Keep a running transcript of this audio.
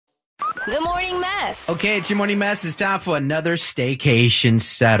The Morning Mess. Okay, it's your morning mess. It's time for another staycation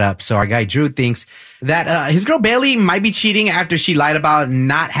setup. So our guy Drew thinks that his girl Bailey might be cheating after she lied about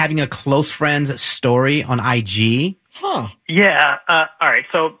not having a close friend's story on IG. Huh. Yeah. All right.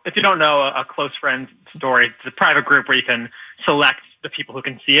 So if you don't know, a close friend's story, it's a private group where you can select the people who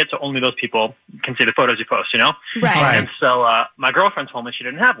can see it. So only those people can see the photos you post, you know? Right. And so my girlfriend told me she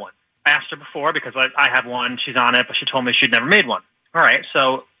didn't have one. I asked her before because I have one. She's on it, but she told me she'd never made one. All right.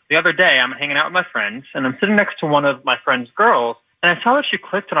 So the other day I'm hanging out with my friends and I'm sitting next to one of my friend's girls and I saw that she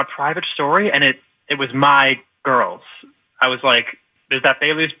clicked on a private story and it was my girl's. I was like, is that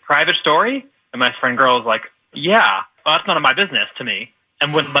Bailey's private story? And my friend girl was like, yeah, well, that's none of my business to me,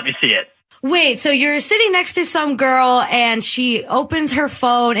 and wouldn't let me see it. Wait, so you're sitting next to some girl and she opens her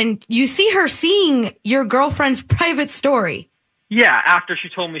phone and you see her seeing your girlfriend's private story. Yeah, after she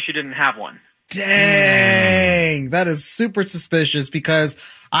told me she didn't have one. Dang, that is super suspicious because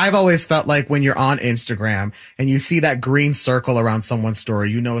I've always felt like when you're on Instagram and you see that green circle around someone's story,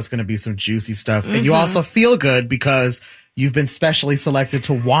 you know it's going to be some juicy stuff. And you also feel good because you've been specially selected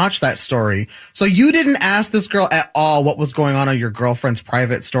to watch that story. So you didn't ask this girl at all what was going on your girlfriend's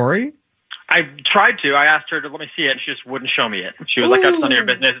private story? I tried to. I asked her to let me see it, and she just wouldn't show me it. She was like, that's none of your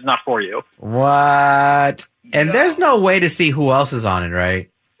business. It's not for you. What? And there's no way to see who else is on it, right?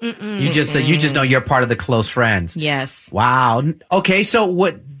 You just know you're part of the close friends. Yes. Wow. Okay, so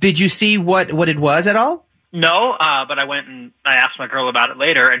what did you see what it was at all? No, but I went and I asked my girl about it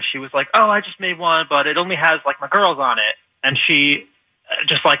later, and she was like, oh, I just made one, but it only has, like, my girls on it. And she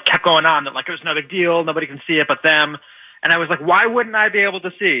just, like, kept going on that, like, it was no big deal. Nobody can see it but them. And I was like, why wouldn't I be able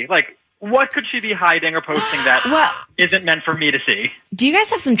to see? Like, what could she be hiding or posting that isn't meant for me to see? Do you guys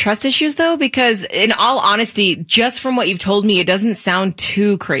have some trust issues, though? Because in all honesty, just from what you've told me, it doesn't sound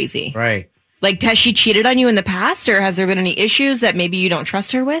too crazy. Right. Like, has she cheated on you in the past, or has there been any issues that maybe you don't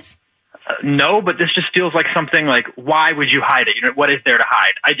trust her with? No, but this just feels like something like, why would you hide it? You know, what is there to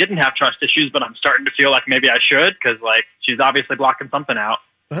hide? I didn't have trust issues, but I'm starting to feel like maybe I should because, like, she's obviously blocking something out.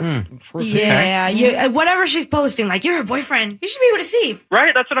 Yeah, whatever she's posting, like, you're her boyfriend. You should be able to see.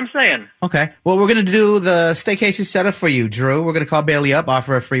 Right? That's what I'm saying. Okay. Well, we're going to do the staycation setup for you, Drew. We're going to call Bailey up,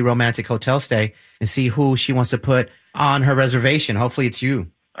 offer a free romantic hotel stay, and see who she wants to put on her reservation. Hopefully it's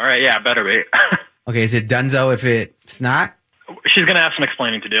you. All right, yeah, better be. Okay, is it donezo if it's not? She's going to have some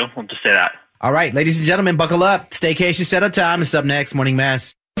explaining to do. We'll just say that. All right, ladies and gentlemen, buckle up. Staycation setup time is up next. Morning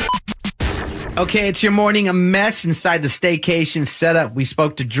Mess. Okay, it's your morning mess inside the staycation setup. We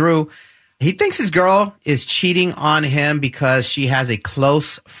spoke to Drew. He thinks his girl is cheating on him because she has a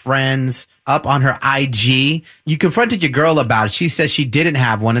close friend's up on her IG. You confronted your girl about it. She says she didn't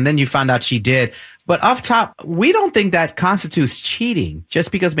have one, and then you found out she did. But off top, we don't think that constitutes cheating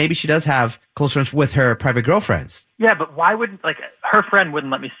just because maybe she does have close friends with her private girlfriends. Yeah, but why would, like, her friend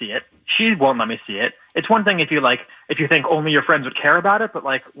wouldn't let me see it. She won't let me see it. It's one thing if you think only your friends would care about it, but,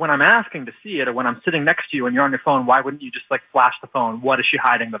 like, when I'm asking to see it or when I'm sitting next to you and you're on your phone, why wouldn't you just, like, flash the phone? What is she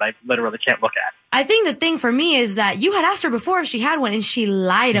hiding that I literally can't look at? I think the thing for me is that you had asked her before if she had one and she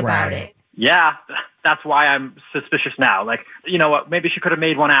lied about it. Yeah, that's why I'm suspicious now. Like, you know what, maybe she could have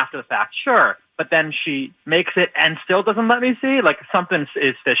made one after the fact, sure. But then she makes it and still doesn't let me see? Like, something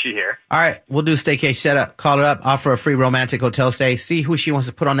is fishy here. All right, we'll do staycation setup. Call her up, offer a free romantic hotel stay, see who she wants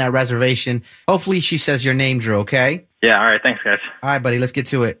to put on that reservation. Hopefully she says your name, Drew, okay? Yeah, all right, thanks, guys. All right, buddy, let's get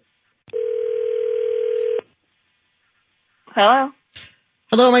to it. Hello?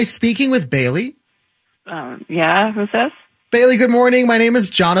 Hello, am I speaking with Bailey? Yeah, who's this? Bailey, good morning. My name is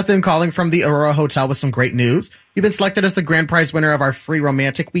Jonathan, calling from the Aurora Hotel with some great news. You've been selected as the grand prize winner of our free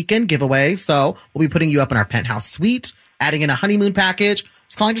romantic weekend giveaway, so we'll be putting you up in our penthouse suite, adding in a honeymoon package. I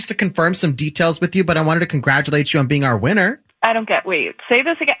was calling just to confirm some details with you, but I wanted to congratulate you on being our winner. I don't get, wait, say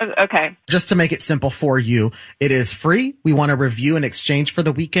this again. Okay. Just to make it simple for you, it is free. We want to review in exchange for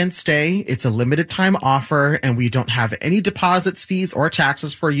the weekend stay. It's a limited time offer, and we don't have any deposits, fees, or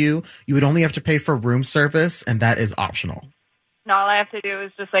taxes for you. You would only have to pay for room service, and that is optional. And all I have to do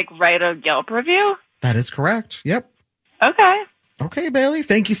is just, like, write a Yelp review? That is correct. Yep. Okay. Okay, Bailey,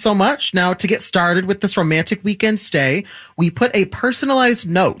 thank you so much. Now, to get started with this romantic weekend stay, we put a personalized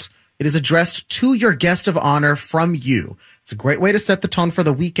note. It is addressed to your guest of honor from you. It's a great way to set the tone for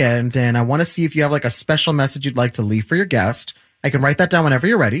the weekend, and I want to see if you have, like, a special message you'd like to leave for your guest. I can write that down whenever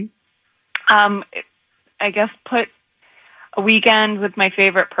you're ready. I guess put a weekend with my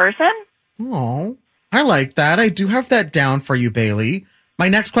favorite person. Oh, I like that. I do have that down for you, Bailey. My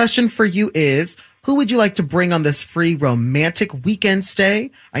next question for you is, who would you like to bring on this free romantic weekend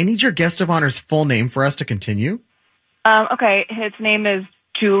stay? I need your guest of honor's full name for us to continue. Okay, his name is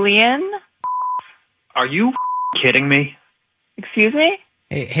Julian. Are you kidding me? Excuse me?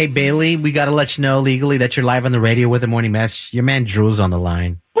 Hey, Bailey, we got to let you know legally that you're live on the radio with the Morning Mess. Your man Drew's on the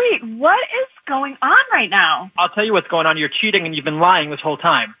line. Wait, what is going on right now? I'll tell you what's going on. You're cheating and you've been lying this whole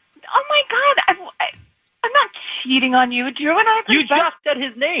time. Oh my God, I'm not cheating on you. Drew and I have been You just said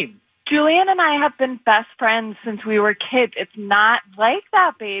his name. Julian and I have been best friends since we were kids. It's not like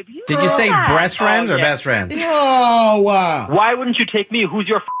that, babe. Did you say breast friends or yeah. best friends? Oh, wow. Why wouldn't you take me? Who's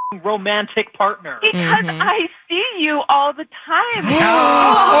your f***ing romantic partner? Because I see you all the time.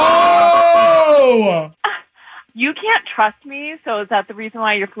 Oh! You can't trust me, so is that the reason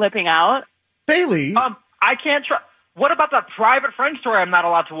why you're flipping out? Bailey. I can't trust. What about that private friend story I'm not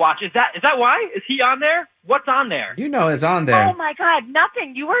allowed to watch? Is that why? Is he on there? What's on there? You know it's on there. Oh my God,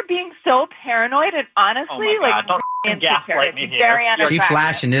 nothing. You were being so paranoid and honestly, Oh my God, don't insecure. gaslight me It's here. very She unattractive.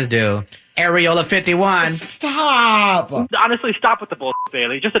 flashing this dude. Areola 51. Stop. Honestly, stop with the bullshit,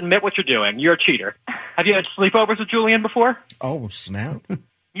 Bailey. Just admit what you're doing. You're a cheater. Have you had sleepovers with Julian before? Oh, snap.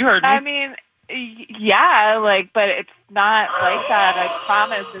 You heard me. I mean, yeah, but it's not like that. I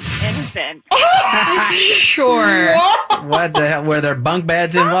promise it's innocent. Sure. What the hell? Were there bunk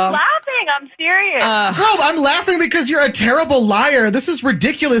beds Stop involved? laughing. I'm serious. Girl, I'm laughing because you're a terrible liar. This is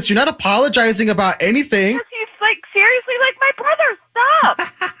ridiculous. You're not apologizing about anything. He's seriously like my brother. Stop.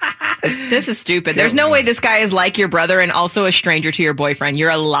 This is stupid. There's no way this guy is like your brother and also a stranger to your boyfriend. You're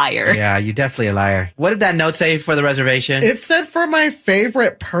a liar. Yeah, you're definitely a liar. What did that note say for the reservation? It said for my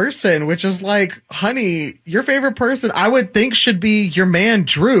favorite person, which is like, honey, your favorite person I would think should be your man,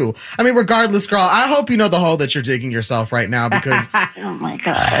 Drew. I mean, regardless, girl, I hope you know the hole that you're digging yourself right now because, Oh my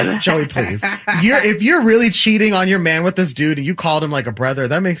God. Joey, please. If you're really cheating on your man with this dude and you called him like a brother,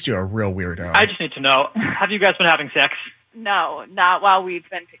 that makes you a real weirdo. I just need to know, have you guys been having sex? No, not while we've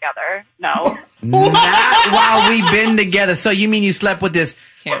been together. No. Not while we've been together. So you mean you slept with this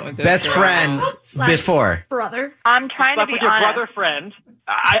Can't with this best girl. friend before? Brother. I'm trying to Slept be with your honest. brother friend.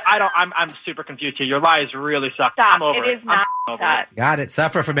 I'm super confused here. Your lies really suck. Stop. I'm over It is I'm not over that. it. Got it.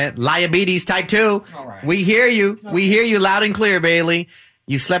 Suffer from it. Diabetes type 2. All right. We hear you. We hear you loud and clear, Bailey.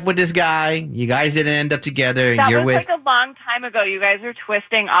 You slept with this guy. You guys didn't end up together. That You're was with... like a long time ago. You guys are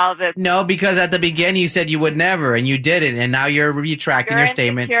twisting all of this. No, because at the beginning you said you would never, and you didn't, and now you're retracting your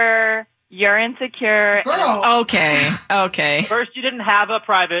statement. You're insecure. Girl. Okay. Okay. First, you didn't have a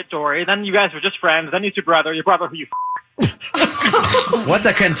private story. Then you guys were just friends. Then you your brother who you What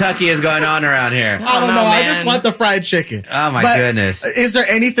the Kentucky is going on around here? I don't know. I man. just want the fried chicken. Oh, my But goodness. Is there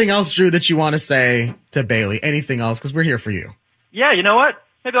anything else, Drew, that you want to say to Bailey? Anything else? Because we're here for you. Yeah, you know what?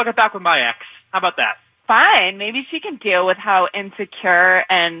 Maybe I'll get back with my ex. How about that? Fine. Maybe she can deal with how insecure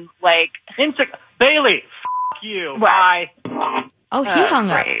and Bailey, you. What? Bye. Oh, he hung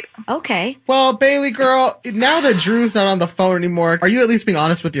great. up. Okay. Well, Bailey, girl, now that Drew's not on the phone anymore, are you at least being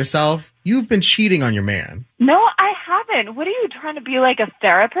honest with yourself? You've been cheating on your man. No, I haven't. What are you trying to be like a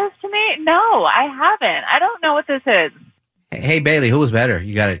therapist to me? No, I haven't. I don't know what this is. Hey, Bailey, who was better?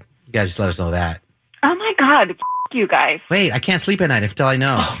 You gotta just let us know that. Oh my God. You guys. Wait, I can't sleep at night until I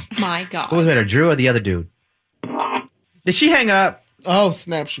know. My Who was God. better, Drew or the other dude? Did she hang up? Oh,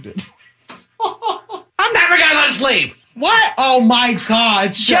 snap, she did. I'm never gonna go to sleep. What? Oh, my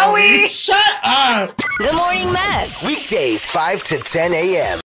God, Joey. Shut up. The Morning Mess. Weekdays, 5 to 10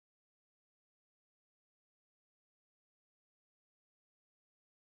 a.m.